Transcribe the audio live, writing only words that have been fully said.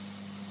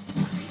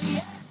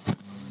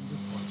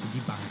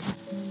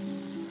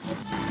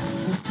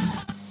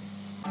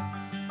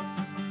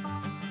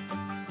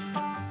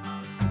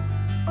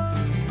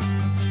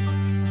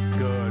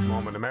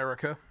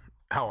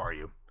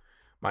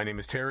My name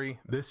is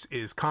Terry. This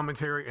is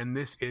CommenTerry, and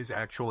this is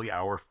actually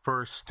our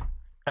first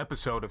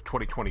episode of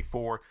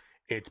 2024.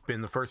 It's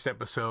been the first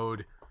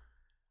episode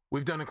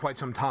we've done in quite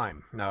some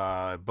time.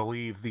 I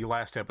believe the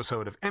last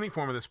episode of any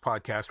form of this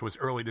podcast was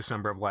early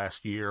December of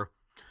last year.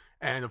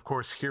 And of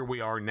course, here we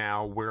are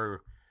now. We're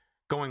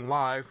going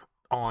live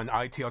on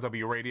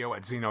ITLW Radio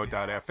at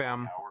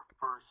Zeno.fm.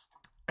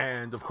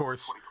 And of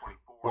course,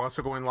 we're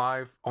also going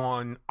live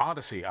on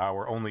Odyssey,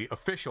 our only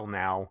official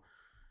now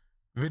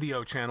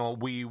video channel.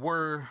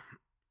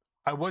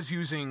 I was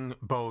using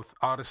both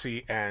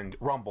Odyssey and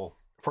Rumble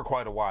for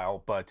quite a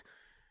while, but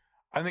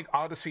I think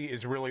Odyssey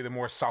is really the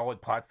more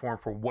solid platform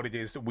for what it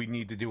is that we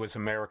need to do as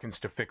Americans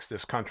to fix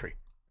this country.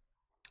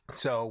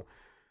 So,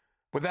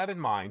 with that in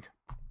mind,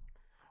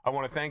 I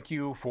want to thank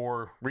you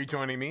for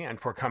rejoining me and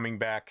for coming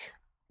back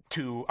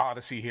to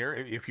Odyssey here.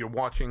 If you're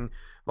watching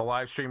the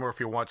live stream, or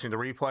if you're watching the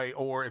replay,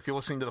 or if you're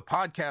listening to the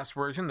podcast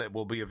version that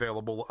will be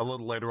available a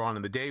little later on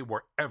in the day,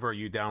 wherever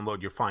you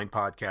download your fine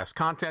podcast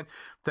content.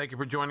 Thank you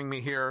for joining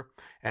me here,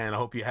 and I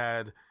hope you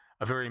had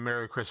a very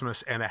Merry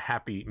Christmas and a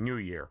Happy New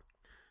Year.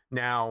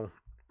 Now,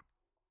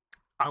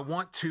 I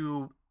want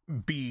to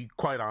be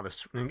quite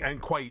honest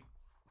and quite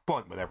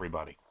blunt with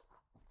everybody.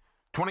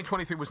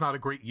 2023 was not a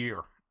great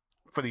year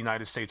for the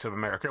United States of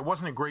America. It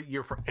wasn't a great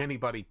year for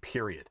anybody,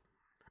 period.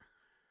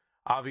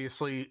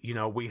 Obviously,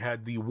 we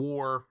had the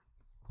war,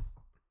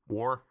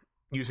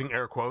 using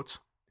air quotes,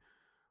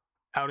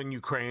 out in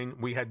Ukraine.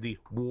 We had the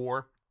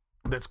war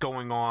that's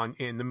going on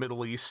in the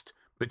Middle East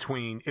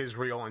between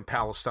Israel and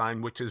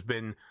Palestine, which has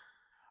been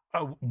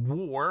a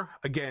war,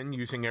 again,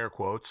 using air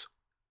quotes,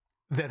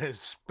 that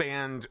has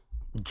spanned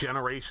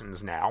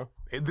generations now.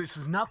 This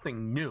is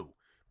nothing new.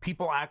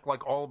 People act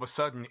like all of a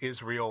sudden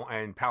Israel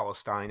and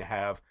Palestine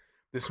have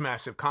this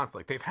massive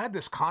conflict. They've had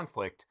this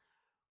conflict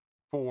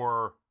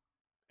for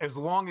as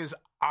long as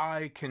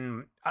I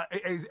can,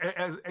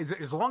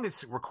 as long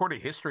as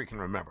recorded history can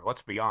remember,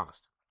 let's be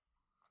honest.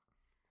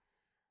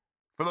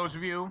 For those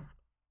of you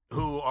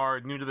who are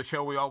new to the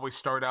show, we always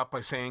start out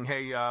by saying,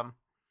 hey,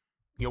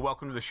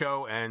 welcome to the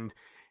show, and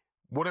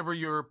whatever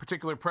your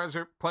particular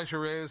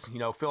pleasure is,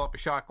 fill up a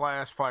shot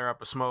glass, fire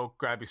up a smoke,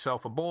 grab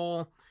yourself a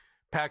bowl,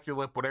 pack your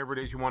lip, whatever it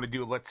is you want to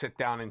do, let's sit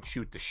down and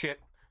shoot the shit.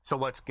 So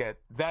let's get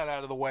that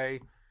out of the way,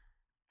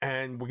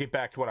 and we'll get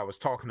back to what I was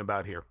talking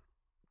about here.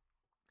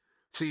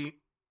 See,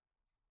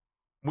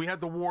 we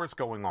had the wars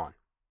going on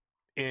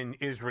in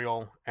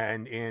Israel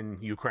and in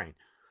Ukraine.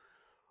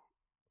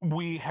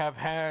 We have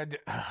had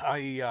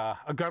a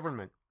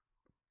government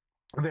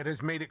that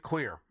has made it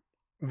clear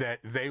that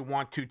they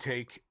want to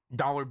take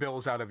dollar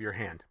bills out of your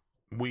hand.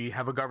 We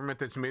have a government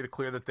that's made it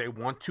clear that they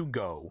want to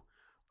go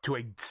to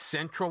a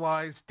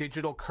centralized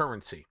digital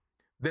currency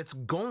that's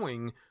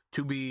going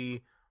to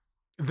be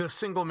the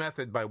single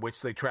method by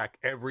which they track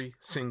every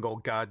single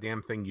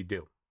goddamn thing you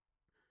do.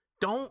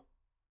 Don't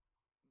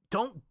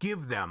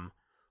give them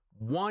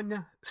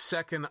 1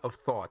 second of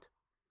thought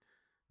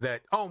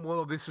that,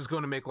 this is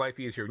going to make life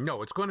easier.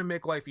 No, it's going to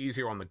make life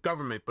easier on the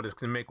government, but it's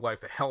going to make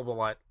life a hell of a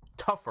lot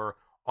tougher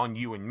on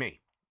you and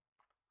me.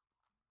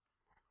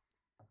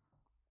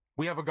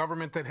 We have a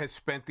government that has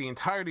spent the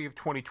entirety of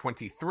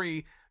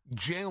 2023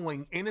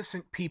 jailing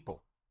innocent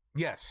people.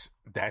 Yes,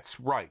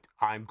 that's right.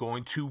 I'm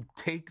going to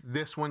take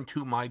this one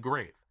to my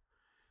grave.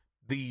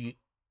 The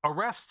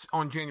arrests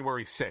on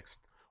January 6th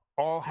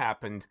all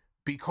happened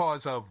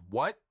because of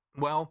what?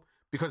 Well,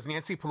 because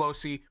Nancy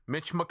Pelosi,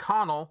 Mitch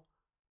McConnell,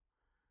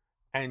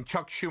 and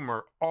Chuck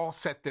Schumer all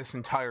set this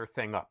entire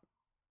thing up.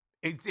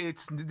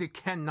 It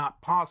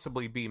cannot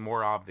possibly be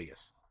more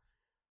obvious.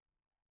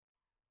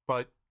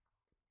 But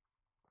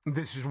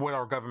this is what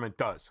our government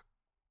does.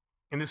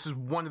 And this is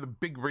one of the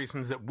big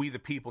reasons that we, the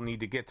people, need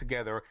to get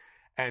together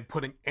and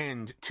put an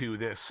end to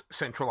this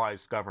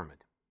centralized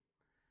government.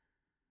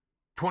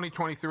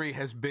 2023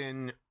 had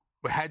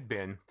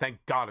been,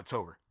 thank God it's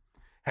over,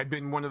 had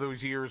been one of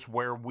those years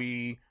where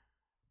we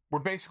were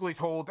basically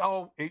told,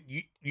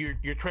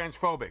 you're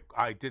transphobic.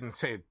 I didn't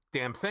say a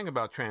damn thing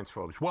about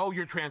transphobes. Well,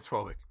 you're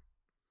transphobic.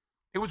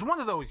 It was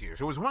one of those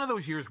years. It was one of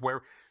those years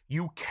where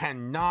you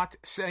cannot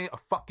say a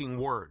fucking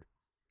word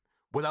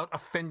without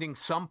offending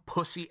some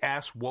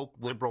pussy-ass woke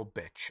liberal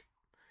bitch.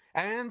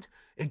 And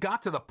it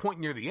got to the point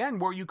near the end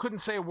where you couldn't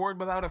say a word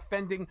without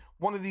offending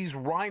one of these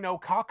rhino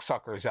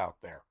cocksuckers out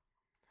there.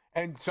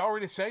 And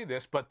sorry to say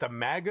this, but the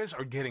MAGAs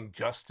are getting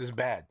just as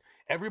bad.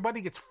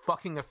 Everybody gets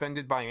fucking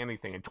offended by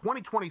anything. And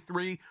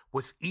 2023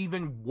 was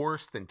even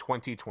worse than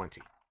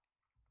 2020.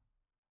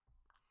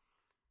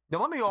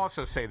 Now, let me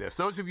also say this.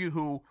 Those of you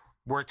who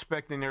were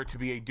expecting there to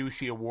be a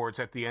douchey awards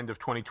at the end of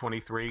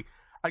 2023,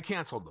 I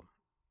canceled them.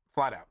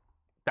 Flat out.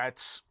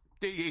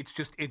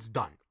 It's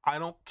done. I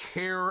don't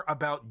care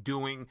about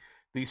doing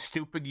these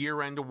stupid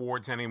year-end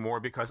awards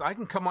anymore because I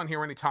can come on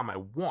here anytime I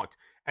want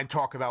and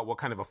talk about what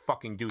kind of a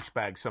fucking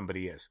douchebag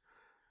somebody is.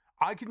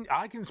 I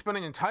can spend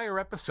an entire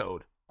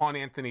episode on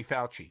Anthony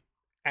Fauci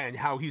and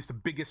how he's the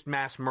biggest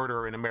mass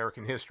murderer in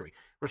American history,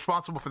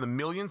 responsible for the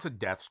millions of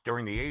deaths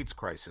during the AIDS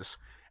crisis,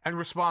 and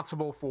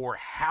responsible for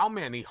how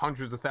many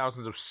hundreds of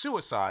thousands of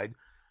suicide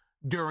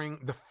during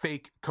the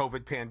fake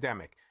COVID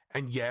pandemic.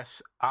 And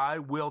yes, I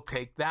will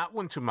take that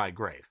one to my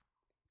grave.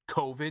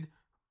 COVID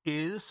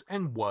is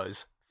and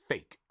was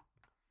fake.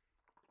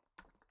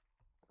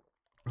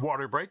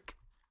 Water break.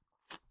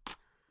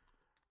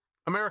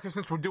 America,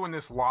 since we're doing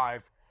this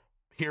live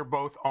here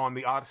both on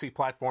the Odyssey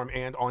platform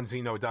and on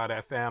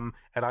Zeno.fm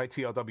at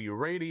ITLW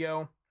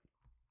Radio,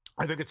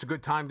 I think it's a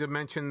good time to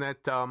mention that,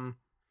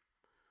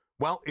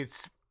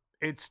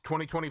 it's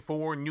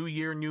 2024, new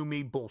year, new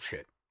me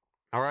bullshit.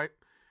 All right?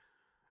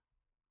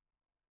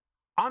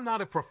 I'm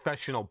not a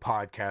professional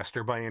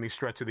podcaster by any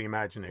stretch of the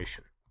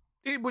imagination.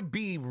 It would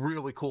be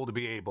really cool to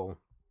be able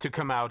to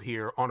come out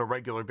here on a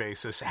regular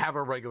basis, have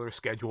a regular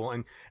schedule,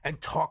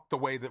 and talk the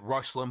way that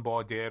Rush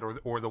Limbaugh did,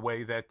 or the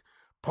way that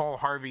Paul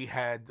Harvey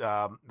had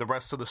the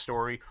rest of the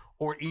story,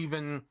 or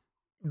even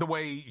the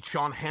way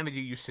Sean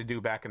Hannity used to do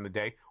back in the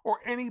day, or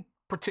any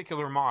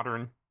particular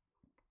modern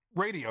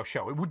radio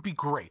show. It would be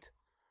great.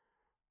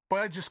 But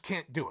I just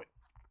can't do it.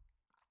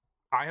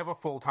 I have a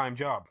full-time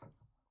job.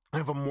 I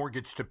have a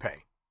mortgage to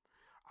pay.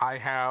 I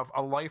have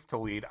a life to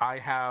lead. I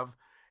have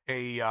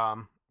a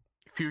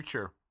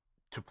future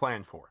to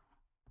plan for.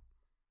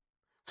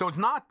 So it's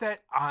not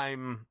that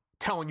I'm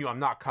telling you I'm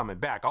not coming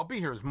back. I'll be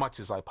here as much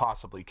as I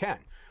possibly can.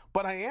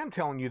 But I am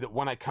telling you that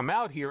when I come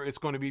out here, it's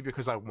going to be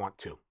because I want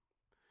to.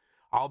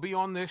 I'll be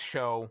on this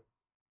show,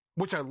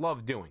 which I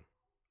love doing.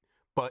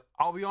 But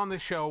I'll be on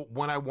this show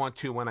when I want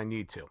to, when I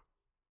need to.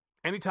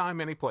 Anytime,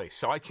 any place.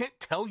 So I can't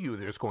tell you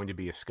there's going to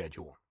be a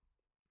schedule.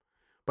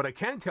 But I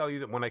can tell you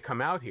that when I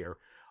come out here,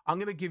 I'm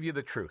going to give you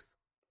the truth.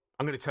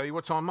 I'm going to tell you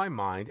what's on my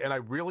mind, and I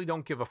really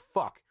don't give a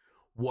fuck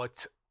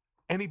what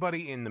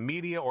anybody in the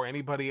media or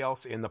anybody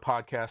else in the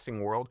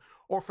podcasting world,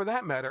 or for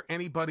that matter,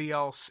 anybody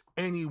else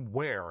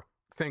anywhere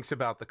thinks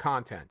about the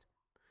content.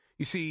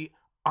 You see,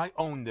 I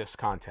own this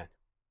content.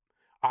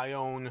 I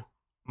own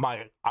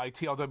my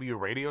ITLW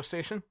radio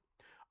station.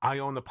 I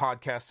own the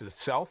podcast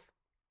itself.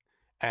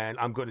 And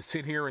I'm going to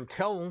sit here and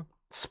tell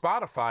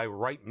Spotify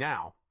right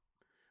now,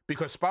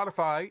 because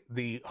Spotify,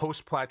 the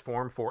host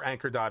platform for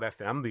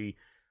Anchor.fm, the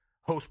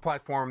host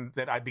platform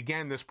that I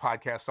began this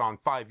podcast on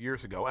 5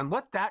 years ago, and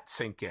let that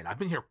sink in. I've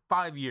been here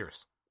 5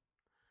 years.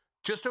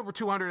 Just over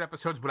 200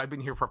 episodes, but I've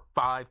been here for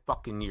 5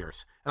 fucking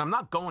years. And I'm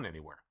not going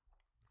anywhere.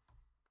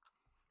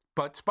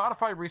 But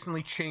Spotify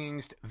recently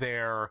changed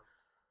their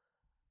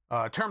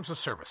terms of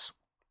service.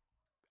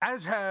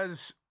 As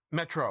has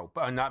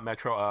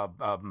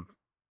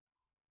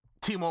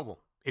T-Mobile.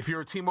 If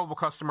you're a T-Mobile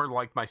customer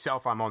like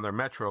myself, I'm on their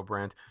Metro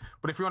brand.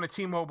 But if you're on a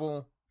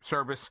T-Mobile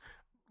service,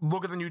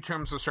 look at the new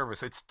terms of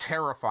service. It's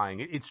terrifying.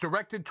 It's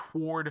directed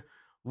toward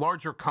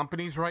larger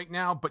companies right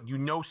now, but you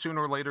know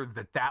sooner or later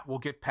that will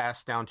get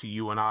passed down to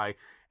you and I.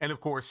 And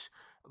of course,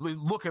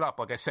 look it up,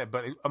 like I said.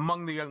 But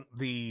among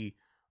the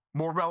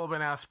more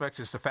relevant aspects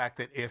is the fact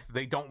that if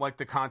they don't like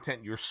the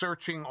content you're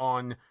searching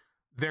on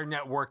their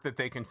network, that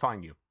they can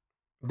find you.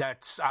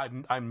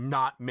 I'm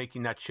not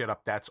making that shit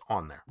up. That's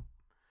on there.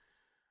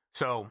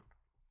 So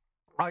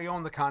I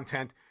own the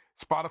content.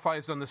 Spotify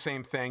has done the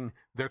same thing.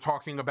 They're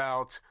talking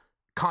about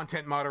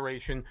content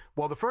moderation.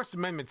 Well, the First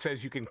Amendment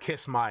says you can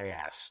kiss my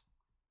ass.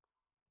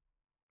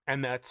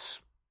 And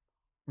that's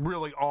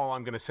really all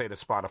I'm going to say to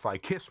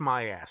Spotify. Kiss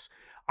my ass.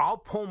 I'll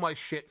pull my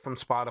shit from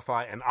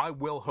Spotify and I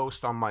will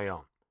host on my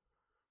own.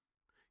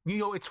 You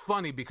know, it's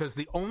funny because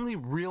the only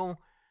real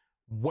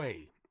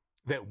way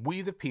that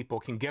we the people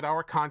can get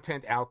our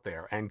content out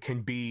there and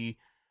can be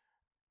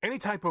any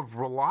type of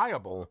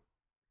reliable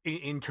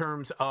in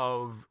terms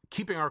of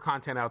keeping our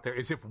content out there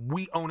is if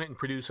we own it and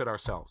produce it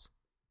ourselves.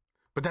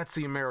 But that's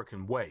the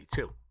American way,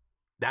 too.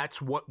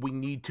 That's what we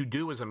need to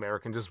do as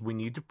Americans, is we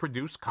need to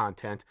produce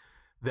content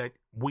that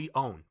we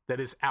own,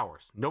 that is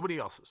ours, nobody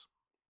else's.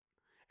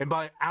 And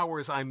by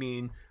ours, I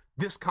mean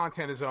this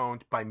content is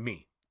owned by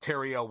me,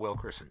 Terry L.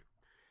 Wilkerson.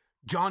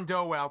 John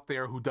Doe out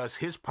there who does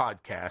his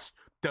podcast,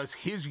 does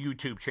his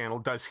YouTube channel,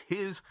 does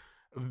his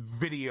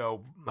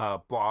video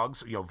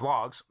vlogs.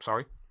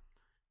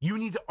 You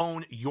need to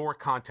own your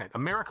content.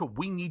 America,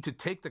 we need to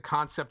take the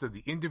concept of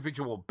the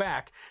individual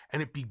back,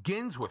 and it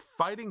begins with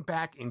fighting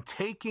back and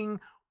taking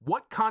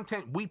what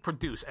content we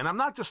produce. And I'm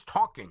not just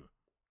talking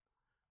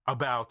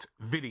about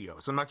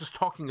videos. I'm not just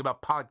talking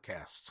about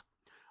podcasts.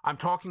 I'm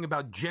talking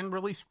about,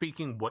 generally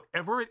speaking,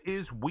 whatever it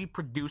is we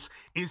produce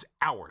is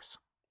ours.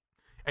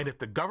 And if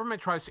the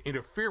government tries to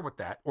interfere with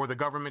that, or the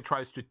government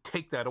tries to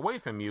take that away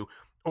from you,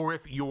 or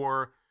if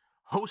your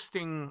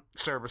hosting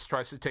service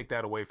tries to take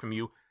that away from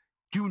you,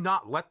 do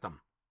not let them.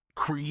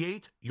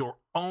 Create your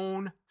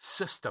own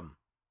system.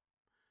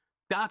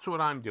 That's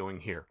what I'm doing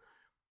here.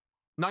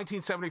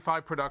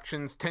 1975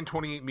 Productions,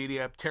 1028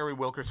 Media,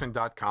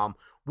 TerryWilkerson.com.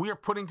 We are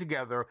putting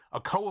together a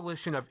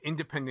coalition of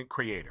independent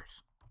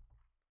creators.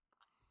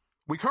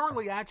 We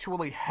currently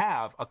actually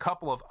have a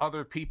couple of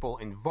other people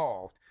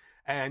involved,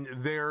 and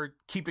they're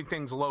keeping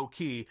things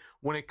low-key.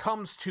 When it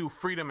comes to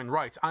freedom and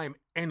rights, I am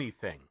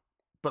anything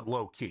but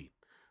low-key.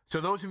 So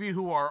those of you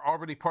who are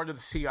already part of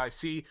the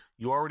CIC,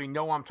 you already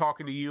know I'm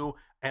talking to you,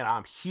 and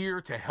I'm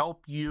here to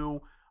help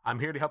you I'm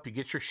here to help you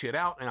get your shit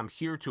out, and I'm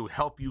here to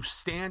help you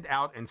stand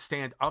out and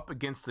stand up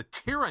against the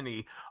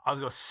tyranny of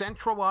the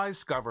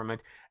centralized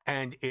government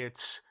and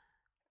its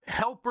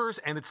helpers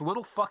and its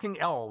little fucking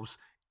elves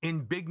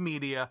in big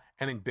media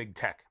and in big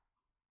tech.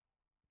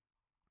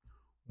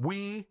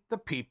 We, the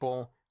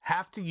people,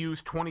 have to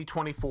use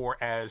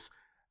 2024 as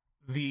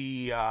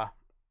the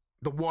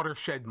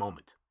watershed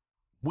moment.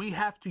 We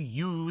have to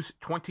use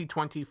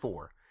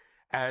 2024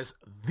 as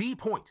the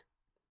point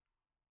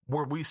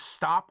where we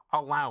stop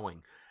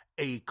allowing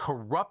a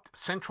corrupt,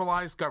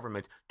 centralized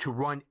government to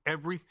run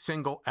every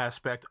single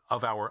aspect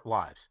of our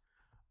lives.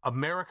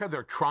 America,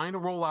 they're trying to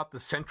roll out the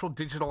central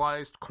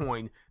digitalized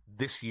coin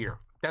this year.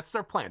 That's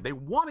their plan. They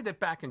wanted it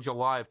back in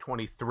July of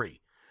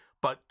 23,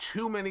 but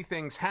too many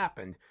things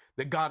happened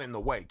that got in the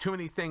way. Too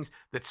many things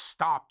that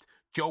stopped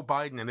Joe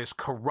Biden and his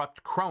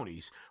corrupt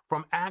cronies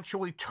from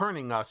actually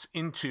turning us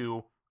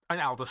into an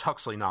Aldous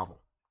Huxley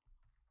novel.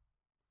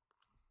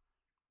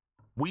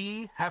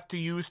 We have to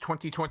use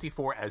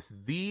 2024 as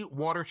the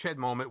watershed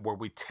moment where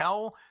we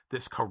tell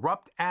this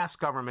corrupt-ass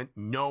government,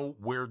 no,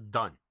 we're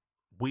done.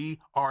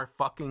 We are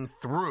fucking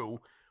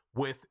through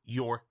with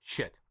your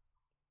shit.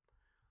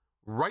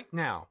 Right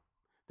now,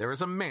 there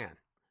is a man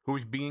who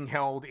is being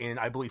held in,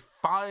 I believe,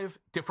 5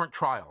 different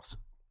trials.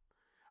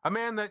 A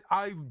man that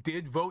I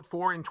did vote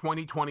for in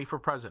 2020 for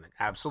president.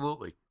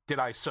 Absolutely. Did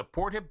I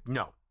support him?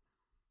 No.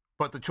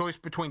 But the choice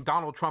between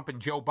Donald Trump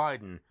and Joe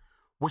Biden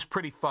was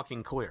pretty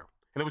fucking clear.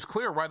 And it was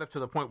clear right up to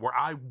the point where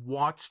I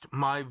watched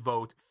my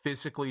vote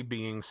physically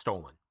being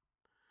stolen.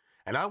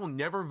 And I will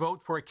never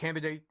vote for a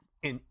candidate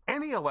in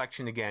any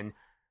election again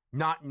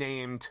not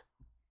named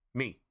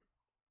me.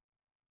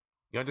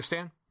 You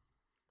understand?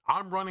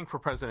 I'm running for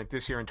president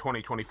this year in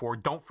 2024.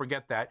 Don't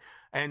forget that.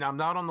 And I'm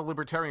not on the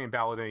libertarian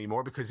ballot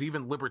anymore because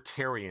even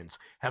libertarians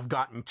have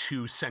gotten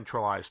too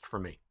centralized for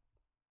me.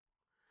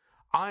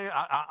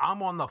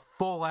 I'm on the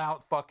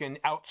full-out fucking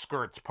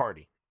outskirts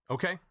party,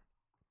 okay?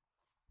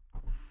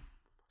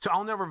 So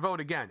I'll never vote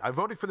again. I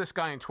voted for this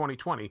guy in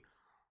 2020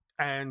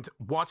 and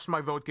watched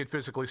my vote get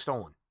physically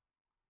stolen.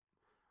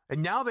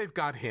 And now they've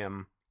got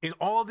him in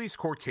all of these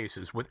court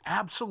cases with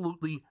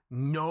absolutely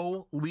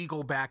no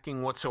legal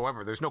backing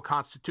whatsoever. There's no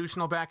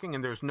constitutional backing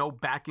and there's no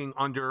backing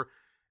under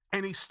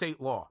any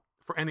state law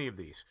for any of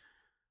these.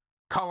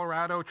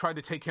 Colorado tried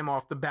to take him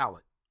off the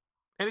ballot.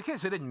 And in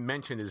case I didn't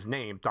mention his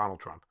name, Donald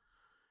Trump,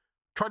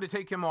 tried to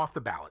take him off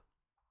the ballot.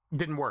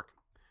 Didn't work.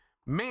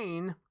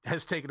 Maine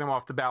has taken him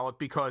off the ballot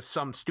because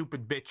some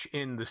stupid bitch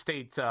in the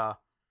state,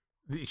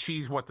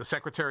 she's the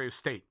Secretary of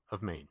State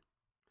of Maine.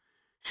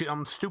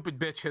 Some stupid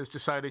bitch has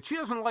decided she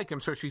doesn't like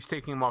him, so she's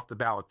taking him off the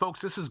ballot.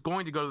 Folks, this is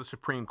going to go to the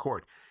Supreme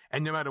Court.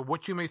 And no matter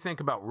what you may think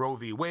about Roe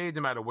v. Wade,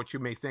 no matter what you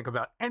may think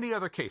about any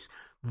other case,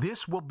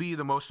 this will be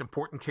the most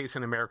important case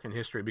in American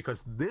history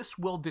because this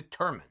will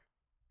determine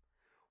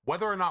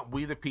whether or not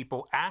we, the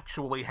people,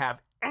 actually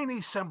have any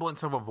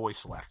semblance of a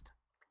voice left.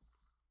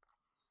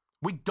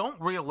 We don't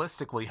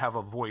realistically have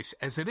a voice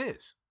as it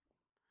is.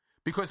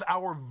 Because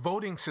our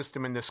voting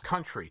system in this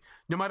country,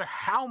 no matter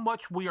how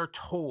much we are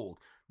told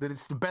that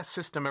it's the best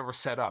system ever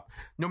set up,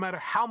 no matter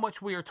how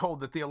much we are told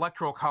that the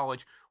Electoral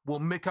College will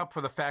make up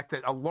for the fact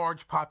that a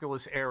large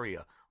populous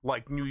area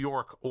like New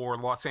York or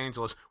Los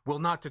Angeles will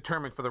not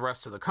determine for the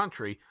rest of the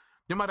country,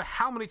 no matter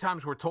how many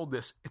times we're told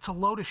this, it's a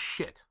load of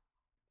shit.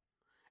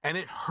 And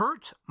it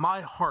hurt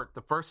my heart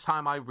the first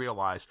time I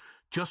realized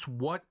just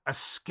what a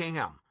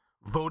scam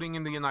voting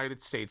in the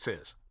United States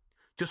is.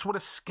 Just what a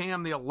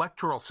scam the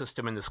electoral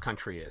system in this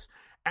country is.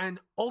 And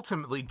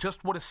ultimately,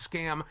 just what a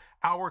scam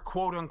our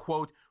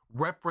quote-unquote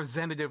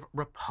representative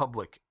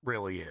republic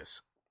really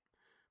is.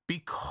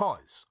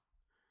 Because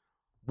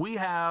we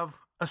have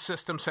a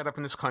system set up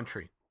in this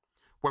country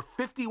where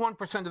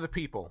 51% of the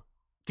people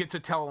get to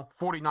tell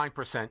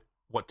 49%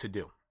 what to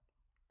do.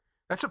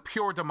 That's a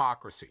pure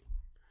democracy.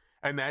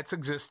 And that's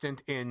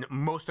existent in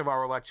most of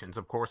our elections.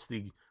 Of course,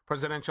 the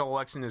presidential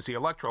election is the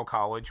Electoral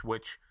College,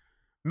 which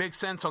makes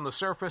sense on the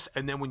surface,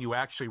 and then when you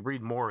actually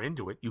read more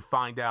into it, you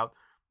find out,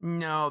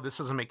 no, this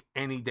doesn't make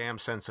any damn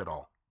sense at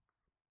all.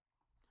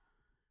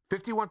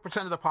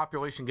 51% of the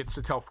population gets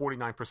to tell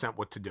 49%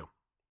 what to do.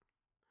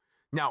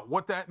 Now,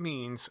 what that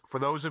means, for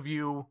those of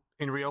you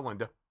in Rio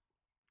Linda,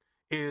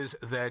 is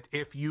that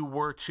if you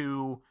were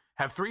to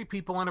have 3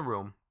 people in a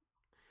room,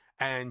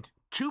 and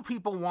 2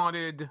 people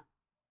wanted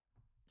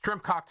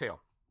shrimp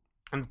cocktail,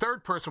 and the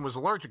third person was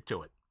allergic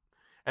to it,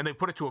 and they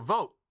put it to a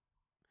vote,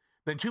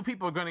 then 2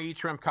 people are going to eat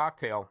shrimp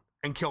cocktail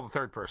and kill the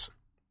third person.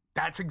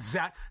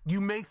 You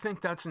may think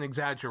that's an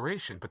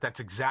exaggeration, but that's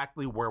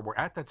exactly where we're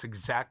at. That's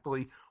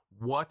exactly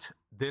what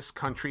this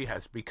country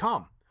has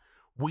become.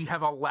 We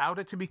have allowed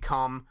it to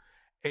become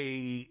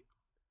a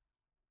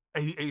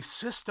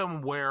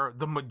system where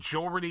the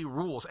majority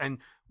rules. And,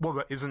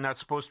 well, isn't that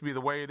supposed to be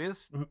the way it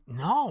is?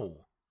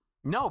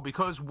 No,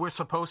 because we're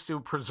supposed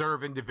to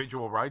preserve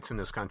individual rights in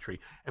this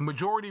country. And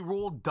majority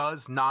rule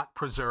does not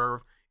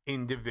preserve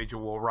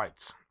individual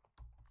rights.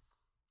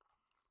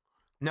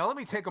 Now, let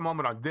me take a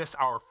moment on this,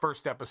 our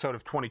first episode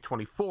of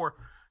 2024,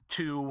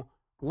 to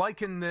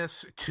liken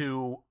this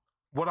to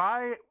what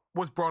I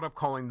was brought up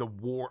calling the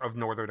War of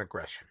Northern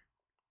Aggression.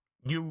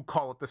 You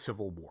call it the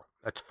Civil War.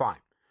 That's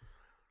fine.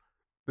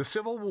 The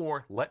Civil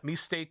War, let me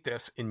state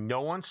this in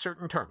no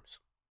uncertain terms.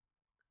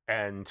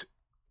 And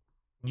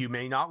you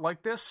may not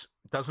like this.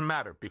 It doesn't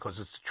matter because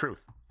it's the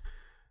truth.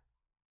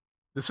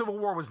 The Civil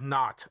War was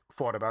not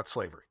fought about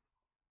slavery.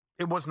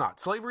 It was not.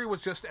 Slavery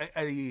was just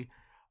a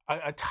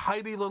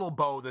tidy little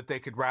bow that they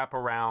could wrap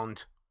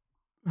around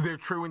their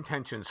true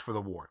intentions for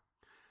the war.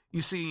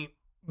 You see,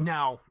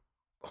 now,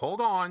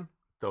 hold on,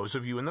 those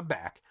of you in the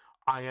back.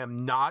 I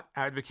am not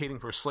advocating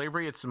for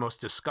slavery. It's the most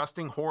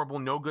disgusting, horrible,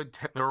 no good,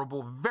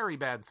 terrible, very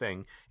bad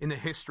thing in the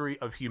history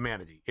of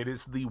humanity. It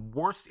is the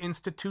worst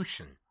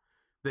institution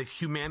that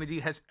humanity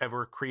has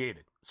ever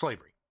created.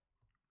 Slavery.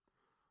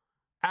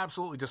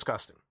 Absolutely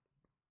disgusting.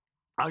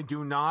 I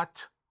do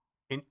not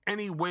in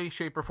any way,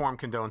 shape, or form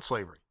condone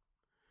slavery.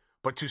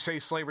 But to say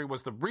slavery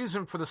was the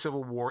reason for the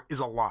Civil War is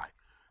a lie.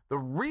 The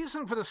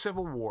reason for the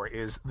Civil War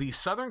is the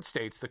Southern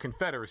states, the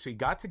Confederacy,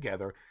 got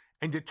together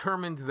and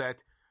determined that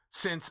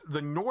since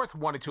the North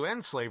wanted to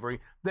end slavery,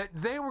 that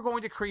they were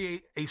going to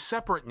create a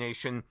separate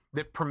nation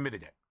that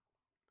permitted it.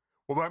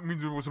 Well, that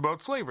means it was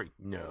about slavery.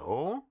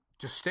 No,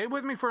 just stay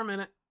with me for a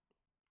minute.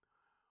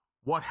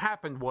 What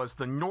happened was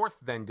the North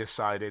then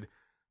decided,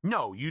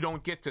 no, you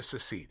don't get to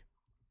secede.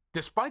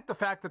 Despite the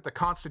fact that the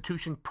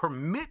Constitution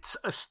permits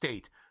a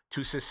state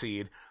to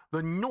secede,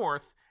 the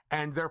North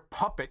and their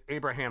puppet,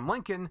 Abraham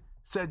Lincoln,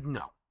 said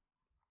no.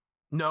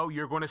 No,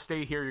 you're going to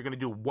stay here. You're going to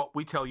do what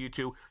we tell you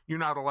to. You're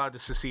not allowed to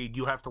secede.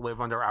 You have to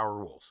live under our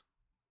rules.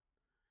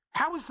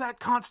 How is that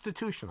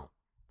constitutional?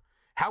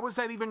 How is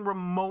that even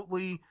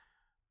remotely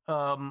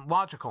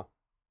logical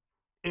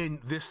in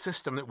this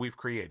system that we've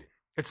created?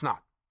 It's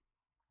not.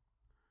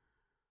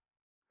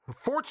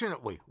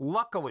 Fortunately,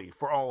 luckily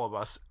for all of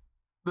us,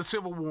 the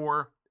Civil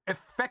War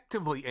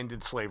effectively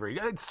ended slavery.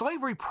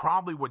 Slavery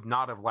probably would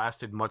not have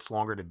lasted much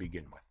longer to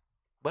begin with.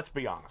 Let's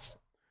be honest.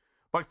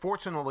 But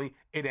fortunately,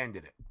 it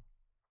ended it.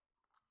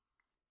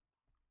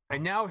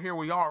 And now here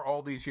we are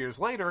all these years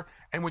later,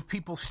 and when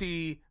people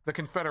see the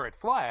Confederate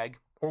flag,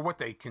 or what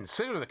they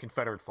consider the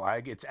Confederate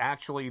flag, it's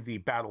actually the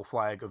battle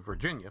flag of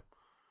Virginia.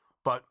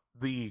 But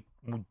the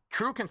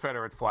true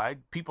Confederate flag,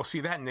 people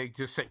see that and they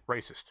just say,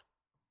 racist.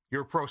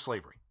 You're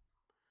pro-slavery.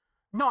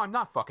 No, I'm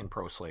not fucking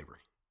pro-slavery.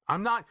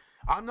 I'm not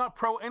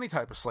pro any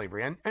type of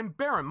slavery. And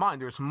bear in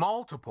mind, there's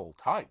multiple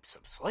types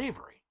of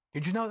slavery.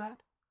 Did you know that?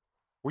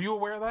 Were you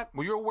aware of that?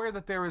 Were you aware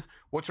that there is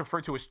what's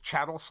referred to as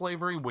chattel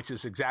slavery, which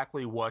is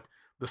exactly what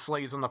the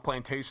slaves on the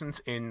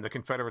plantations in the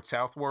Confederate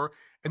South were?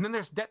 And then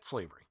there's debt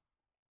slavery,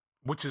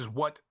 which is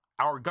what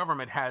our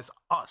government has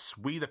us,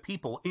 we the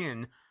people,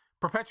 in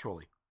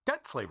perpetually.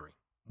 Debt slavery.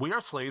 We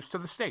are slaves to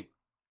the state.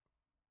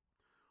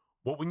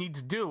 What we need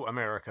to do,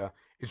 America,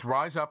 is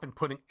rise up and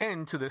put an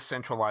end to this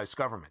centralized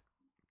government.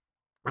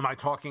 Am I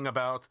talking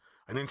about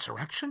an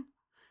insurrection?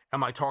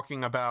 Am I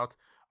talking about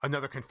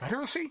another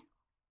confederacy?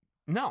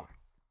 No.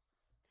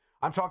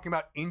 I'm talking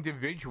about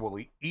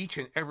individually, each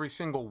and every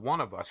single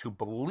one of us who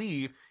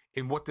believe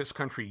in what this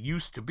country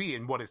used to be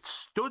and what it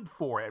stood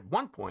for at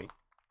one point.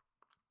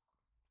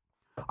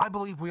 I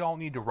believe we all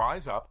need to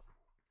rise up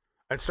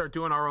and start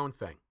doing our own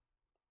thing.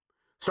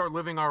 Start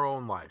living our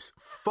own lives.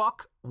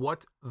 Fuck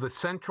what the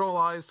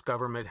centralized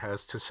government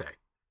has to say.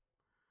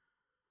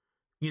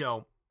 You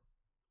know,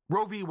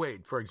 Roe v.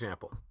 Wade, for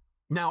example.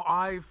 Now,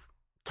 I've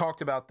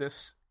talked about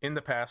this in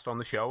the past on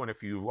the show, and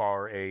if you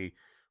are a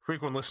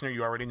frequent listener,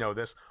 you already know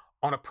this.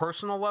 On a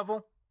personal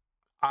level,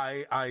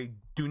 I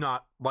do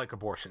not like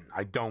abortion.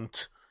 I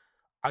don't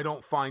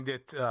find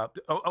it...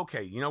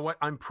 okay, you know what?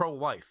 I'm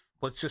pro-life.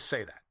 Let's just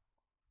say that.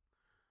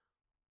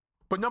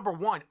 But number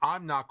one,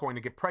 I'm not going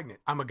to get pregnant.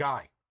 I'm a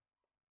guy.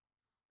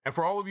 And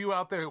for all of you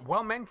out there,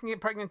 well, men can get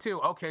pregnant too.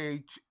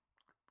 Okay,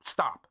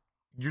 stop.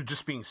 You're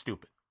just being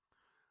stupid.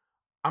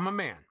 I'm a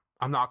man.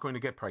 I'm not going to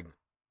get pregnant.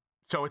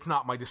 So it's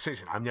not my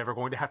decision. I'm never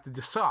going to have to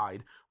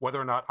decide whether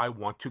or not I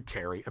want to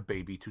carry a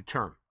baby to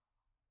term.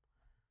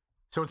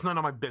 So it's none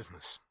of my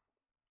business.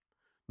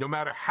 No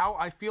matter how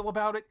I feel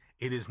about it,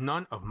 it is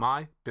none of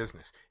my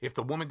business. If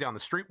the woman down the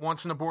street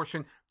wants an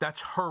abortion,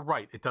 that's her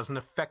right. It doesn't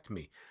affect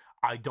me.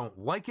 I don't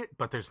like it,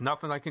 but there's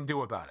nothing I can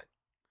do about it.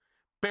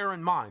 Bear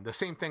in mind, the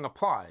same thing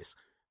applies,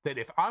 that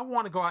if I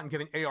want to go out and get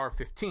an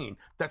AR-15,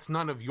 that's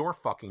none of your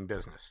fucking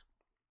business.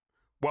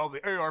 Well,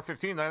 the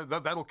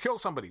AR-15, that'll kill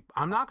somebody.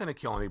 I'm not going to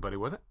kill anybody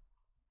with it.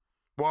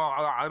 Well,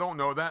 I don't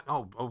know that.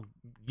 Oh,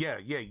 yeah,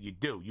 you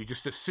do. You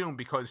just assume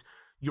because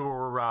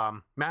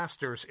your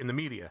masters in the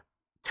media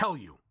tell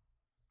you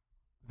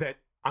that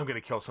I'm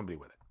going to kill somebody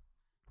with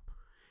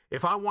it.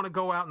 If I want to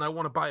go out and I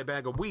want to buy a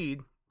bag of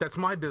weed, that's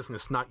my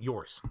business, not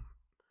yours.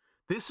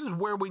 This is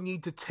where we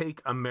need to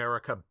take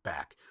America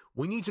back.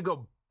 We need to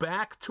go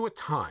back to a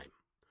time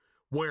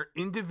where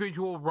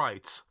individual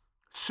rights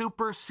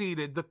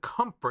superseded the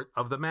comfort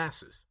of the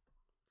masses.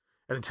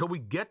 And until we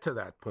get to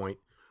that point,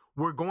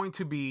 we're going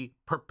to be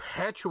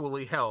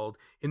perpetually held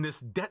in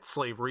this debt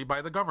slavery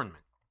by the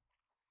government.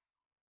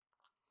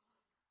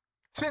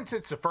 Since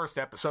it's the first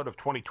episode of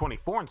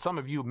 2024, and some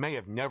of you may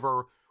have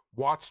never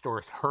watched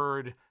or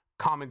heard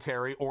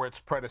CommenTerry or its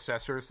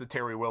predecessors, The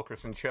Terry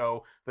Wilkerson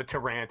Show, The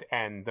Tarrant,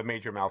 and The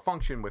Major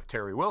Malfunction with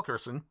Terry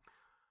Wilkerson,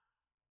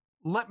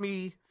 let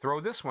me throw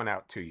this one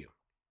out to you.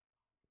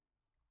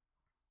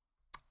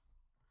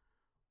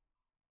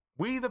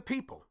 We the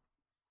people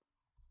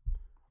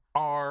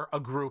are a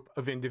group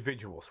of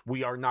individuals.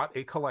 We are not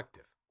a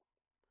collective.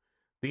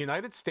 The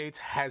United States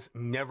has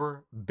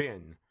never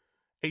been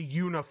a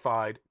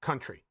unified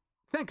country.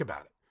 Think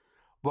about it.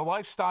 The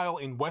lifestyle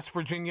in West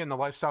Virginia and the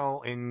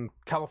lifestyle in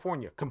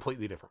California,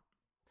 completely different.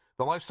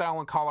 The lifestyle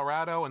in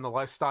Colorado and the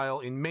lifestyle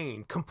in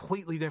Maine,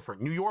 completely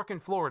different. New York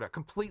and Florida,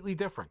 completely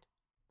different.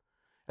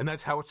 And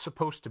that's how it's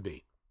supposed to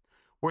be.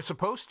 We're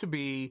supposed to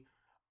be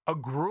a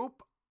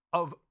group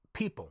of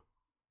people,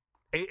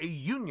 a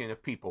union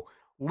of people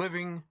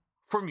living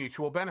for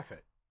mutual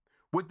benefit,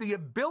 with the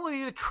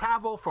ability to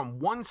travel from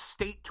one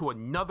state to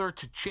another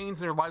to change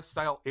their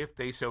lifestyle if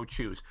they so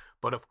choose.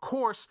 But of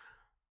course,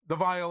 the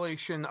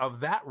violation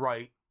of that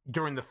right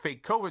during the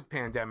fake COVID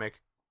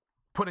pandemic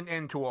put an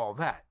end to all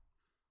that.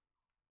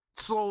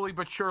 Slowly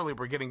but surely,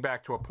 we're getting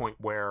back to a point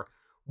where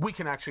we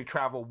can actually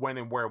travel when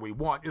and where we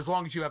want, as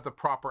long as you have the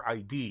proper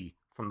ID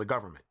from the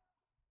government.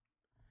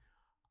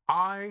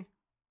 I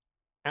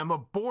am a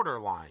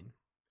borderline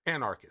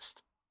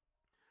anarchist.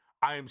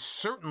 I am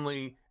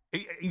certainly,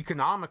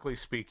 economically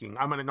speaking,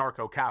 I'm an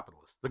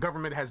anarcho-capitalist. The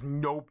government has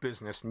no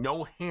business,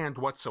 no hand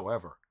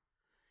whatsoever,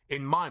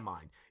 in my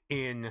mind,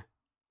 in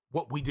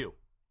what we do,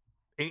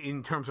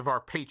 in terms of our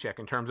paycheck,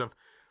 in terms of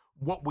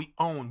what we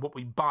own, what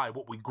we buy,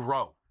 what we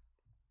grow.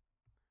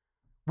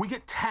 We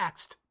get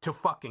taxed to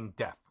fucking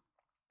death.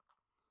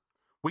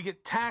 We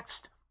get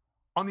taxed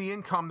on the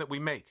income that we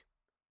make,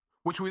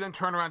 which we then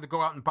turn around to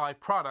go out and buy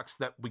products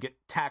that we get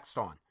taxed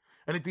on.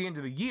 And at the end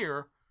of the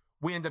year,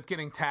 we end up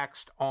getting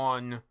taxed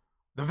on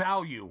the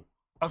value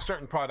of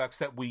certain products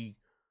that we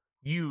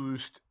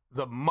used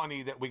the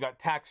money that we got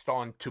taxed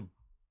on to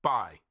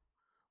buy,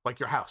 like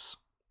your house.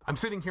 I'm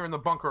sitting here in the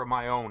bunker of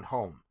my own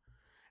home,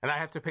 and I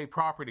have to pay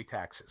property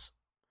taxes,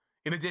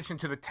 in addition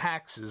to the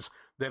taxes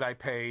that I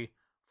pay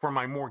for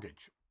my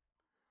mortgage.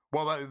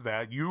 Well,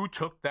 that you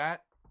took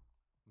that,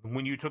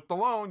 when you took the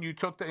loan, you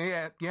took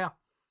the, yeah.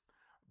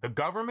 The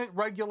government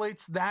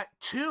regulates that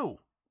too.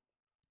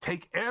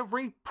 Take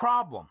every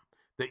problem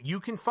that you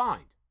can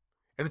find,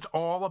 and it's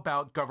all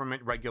about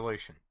government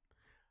regulation.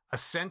 A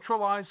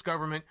centralized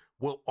government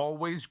will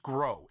always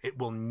grow. It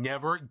will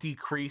never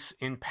decrease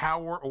in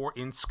power or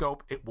in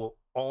scope. It will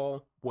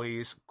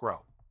always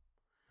grow.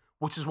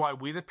 Which is why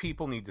we the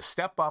people need to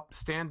step up,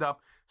 stand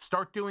up,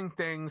 start doing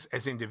things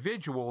as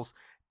individuals,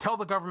 tell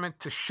the government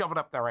to shove it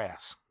up their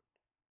ass.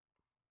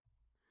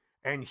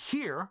 And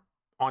here,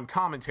 on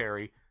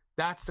CommenTerry,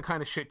 that's the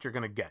kind of shit you're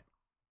going to get.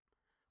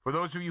 For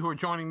those of you who are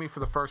joining me for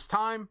the first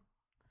time,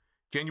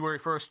 January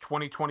 1st,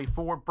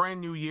 2024,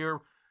 brand new year,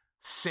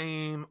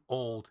 same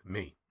old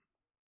me.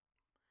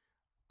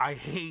 I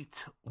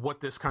hate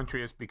what this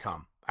country has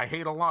become. I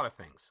hate a lot of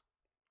things.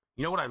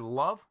 You know what I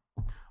love?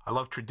 I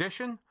love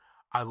tradition.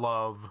 I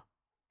love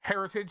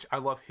heritage. I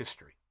love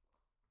history.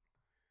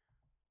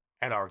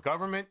 And our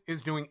government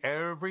is doing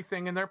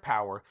everything in their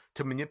power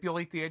to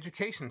manipulate the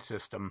education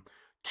system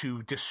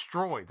to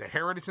destroy the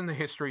heritage and the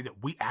history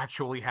that we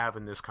actually have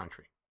in this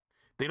country.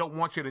 They don't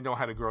want you to know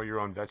how to grow your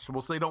own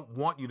vegetables. They don't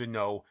want you to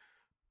know,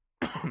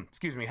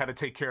 excuse me, how to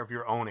take care of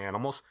your own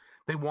animals.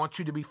 They want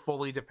you to be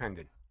fully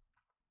dependent.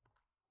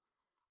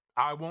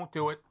 I won't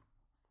do it.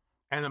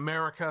 And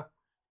America,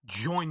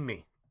 join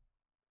me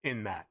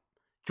in that.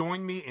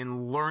 Join me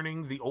in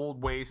learning the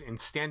old ways and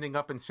standing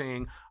up and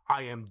saying,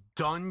 I am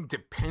done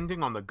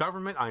depending on the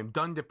government. I am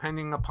done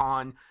depending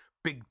upon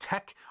big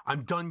tech.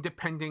 I'm done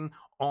depending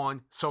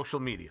on social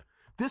media.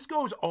 This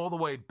goes all the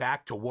way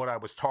back to what I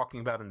was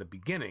talking about in the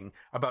beginning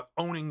about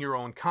owning your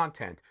own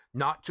content,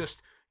 not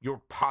just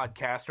your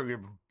podcast or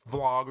your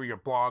vlog or your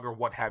blog or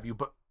what have you,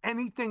 but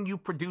anything you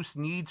produce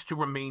needs to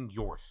remain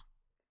yours.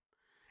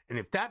 And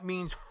if that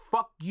means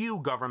fuck you,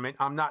 government,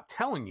 I'm not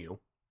telling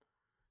you,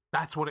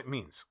 that's what it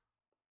means.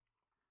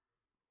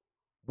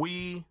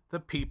 We, the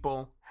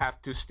people, have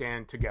to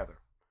stand together.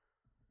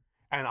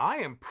 And I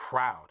am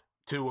proud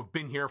to have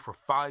been here for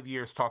 5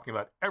 years talking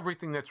about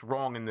everything that's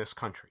wrong in this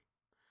country.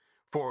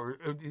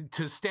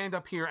 To stand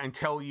up here and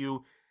tell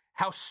you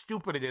how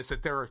stupid it is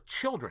that there are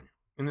children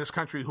in this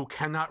country who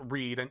cannot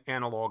read an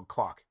analog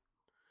clock.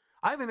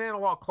 I have an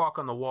analog clock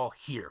on the wall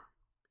here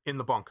in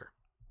the bunker.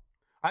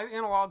 I have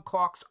analog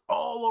clocks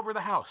all over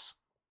the house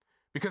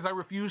because I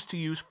refuse to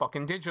use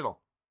fucking digital.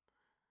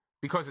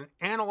 Because an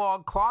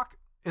analog clock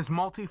is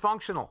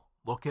multifunctional.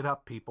 Look it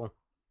up, people.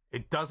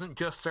 It doesn't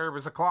just serve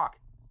as a clock.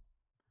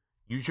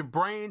 Use your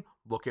brain,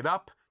 look it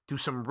up, do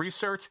some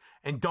research,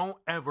 and don't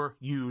ever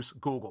use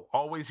Google.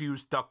 Always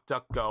use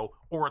DuckDuckGo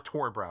or a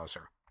Tor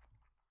browser.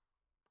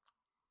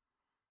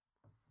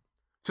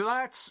 So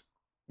that's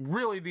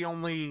really the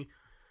only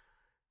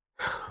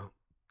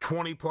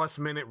 20-plus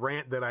minute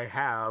rant that I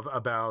have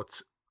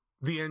about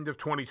the end of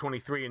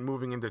 2023 and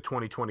moving into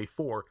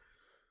 2024.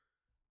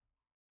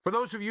 For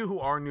those of you who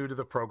are new to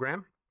the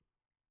program,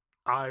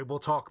 I will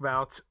talk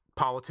about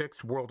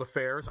politics, world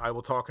affairs. I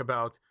will talk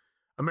about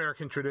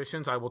American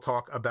traditions. I will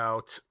talk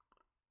about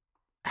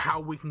how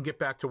we can get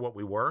back to what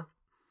we were.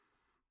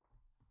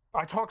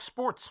 I talk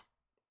sports,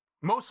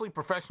 mostly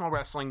professional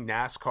wrestling,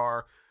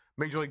 NASCAR,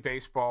 Major League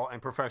Baseball,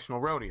 and professional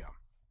rodeo.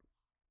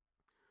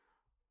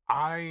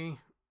 I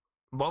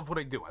love what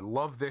I do. I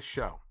love this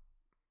show.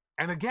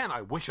 And again,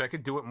 I wish I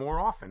could do it more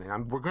often.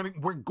 And we're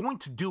going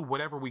to do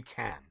whatever we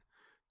can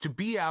to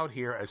be out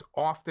here as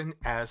often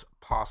as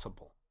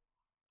possible.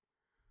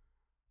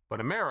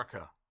 But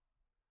America,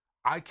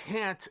 I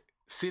can't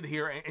sit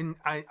here, and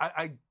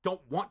I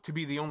don't want to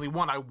be the only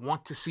one. I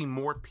want to see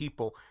more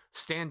people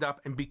stand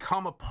up and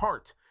become a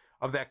part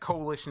of that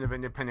coalition of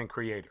independent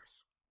creators,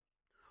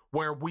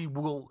 where we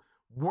will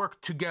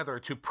work together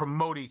to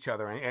promote each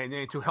other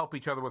and to help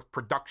each other with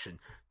production,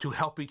 to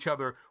help each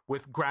other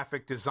with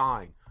graphic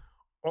design,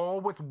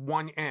 all with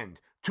one end,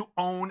 to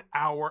own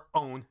our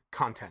own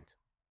content.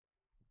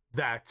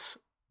 That's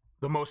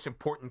the most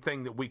important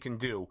thing that we can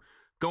do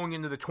going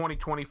into the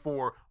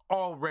 2024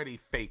 already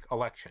fake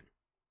election,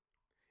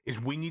 is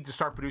we need to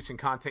start producing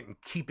content and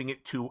keeping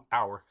it to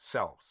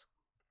ourselves.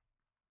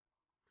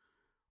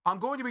 I'm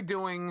going to be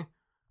doing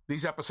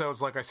these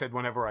episodes, like I said,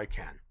 whenever I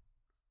can.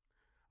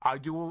 I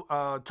do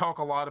talk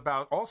a lot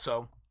about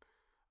also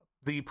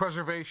the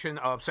preservation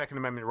of Second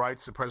Amendment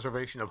rights, the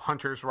preservation of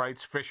hunters'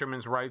 rights,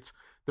 fishermen's rights,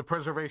 the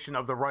preservation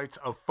of the rights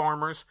of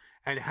farmers,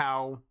 and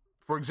how,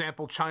 for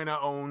example, China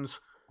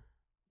owns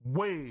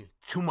way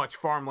too much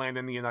farmland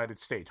in the United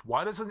States.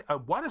 Why does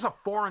a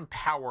foreign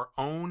power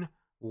own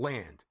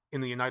land in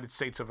the United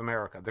States of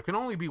America? There can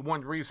only be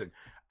one reason.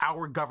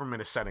 Our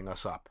government is setting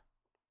us up.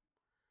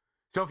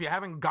 So if you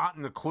haven't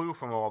gotten the clue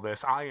from all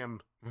this, I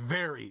am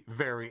very,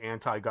 very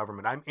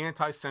anti-government. I'm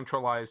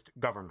anti-centralized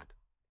government.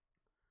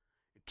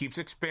 It keeps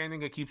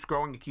expanding, it keeps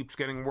growing, it keeps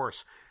getting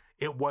worse.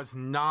 It was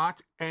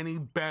not any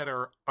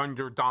better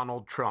under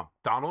Donald Trump.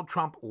 Donald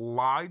Trump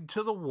lied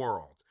to the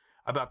world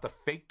about the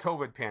fake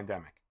COVID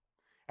pandemic.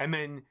 And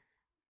then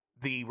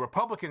the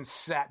Republicans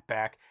sat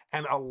back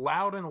and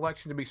allowed an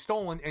election to be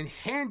stolen and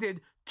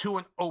handed to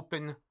an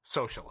open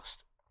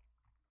socialist.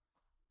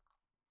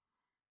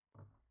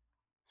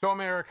 So,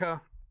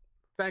 America,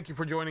 thank you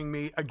for joining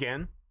me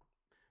again.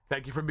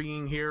 Thank you for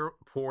being here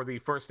for the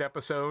first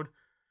episode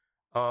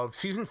of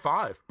Season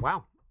 5,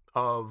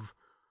 of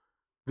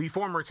the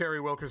former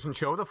Terry Wilkerson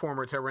Show, the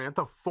former Terrant,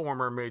 the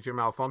former Major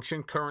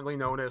Malfunction, currently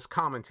known as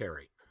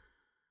CommenTerry.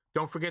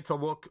 Don't forget to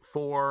look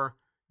for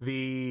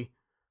the...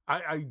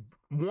 I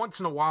once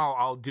in a while,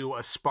 I'll do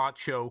a spot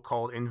show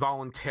called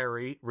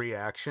Involuntary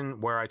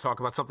Reaction, where I talk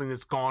about something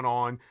that's gone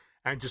on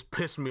and just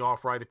pissed me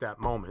off right at that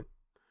moment.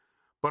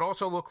 But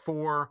also look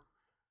for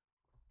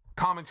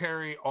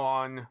commentary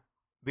on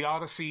the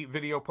Odyssey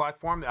video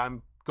platform.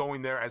 I'm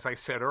going there, as I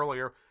said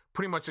earlier,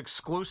 pretty much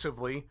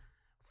exclusively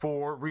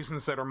for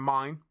reasons that are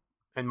mine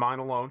and mine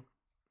alone.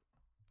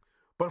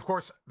 But of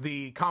course,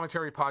 the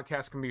CommenTerry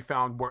podcast can be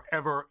found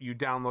wherever you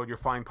download your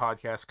fine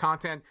podcast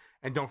content.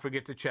 And don't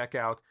forget to check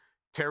out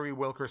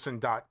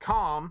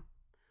terrywilkerson.com,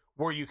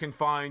 where you can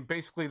find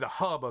basically the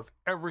hub of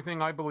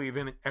everything I believe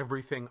in and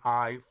everything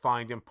I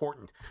find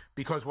important.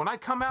 Because when I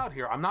come out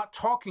here, I'm not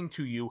talking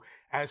to you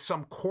as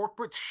some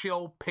corporate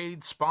shill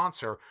paid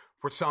sponsor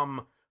for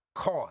some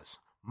cause.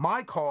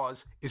 My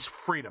cause is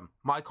freedom.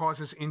 My cause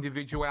is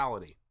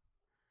individuality.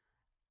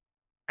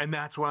 And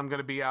that's what I'm going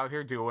to be out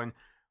here doing.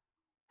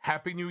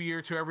 Happy New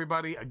Year to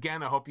everybody.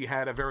 Again, I hope you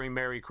had a very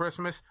Merry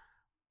Christmas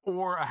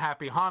or a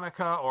Happy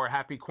Hanukkah or a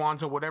Happy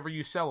Kwanzaa, whatever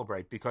you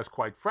celebrate. Because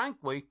quite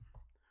frankly,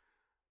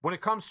 when it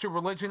comes to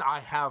religion,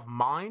 I have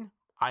mine.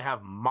 I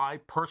have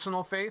my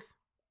personal faith,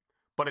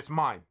 but it's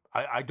mine.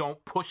 I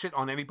don't push it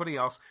on anybody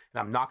else,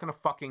 and I'm not going to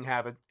fucking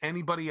have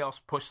anybody else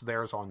push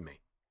theirs on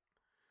me.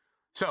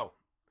 So,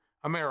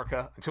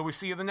 America, until we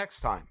see you the next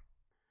time,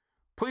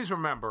 please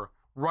remember,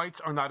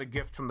 rights are not a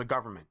gift from the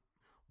government.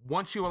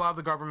 Once you allow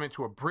the government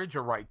to abridge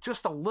a right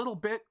just a little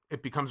bit,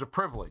 it becomes a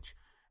privilege,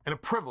 and a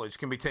privilege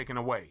can be taken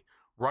away.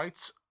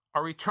 Rights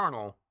are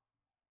eternal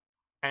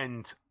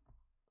and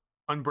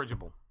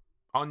unabridgable.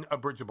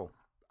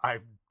 I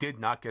did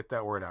not get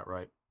that word out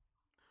right.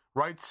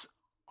 Rights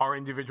are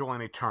individual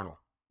and eternal.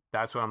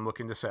 That's what I'm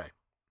looking to say.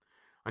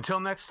 Until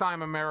next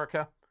time,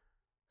 America,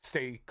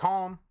 stay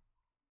calm,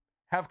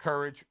 have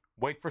courage,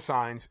 wait for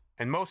signs,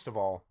 and most of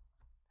all,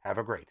 have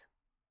a great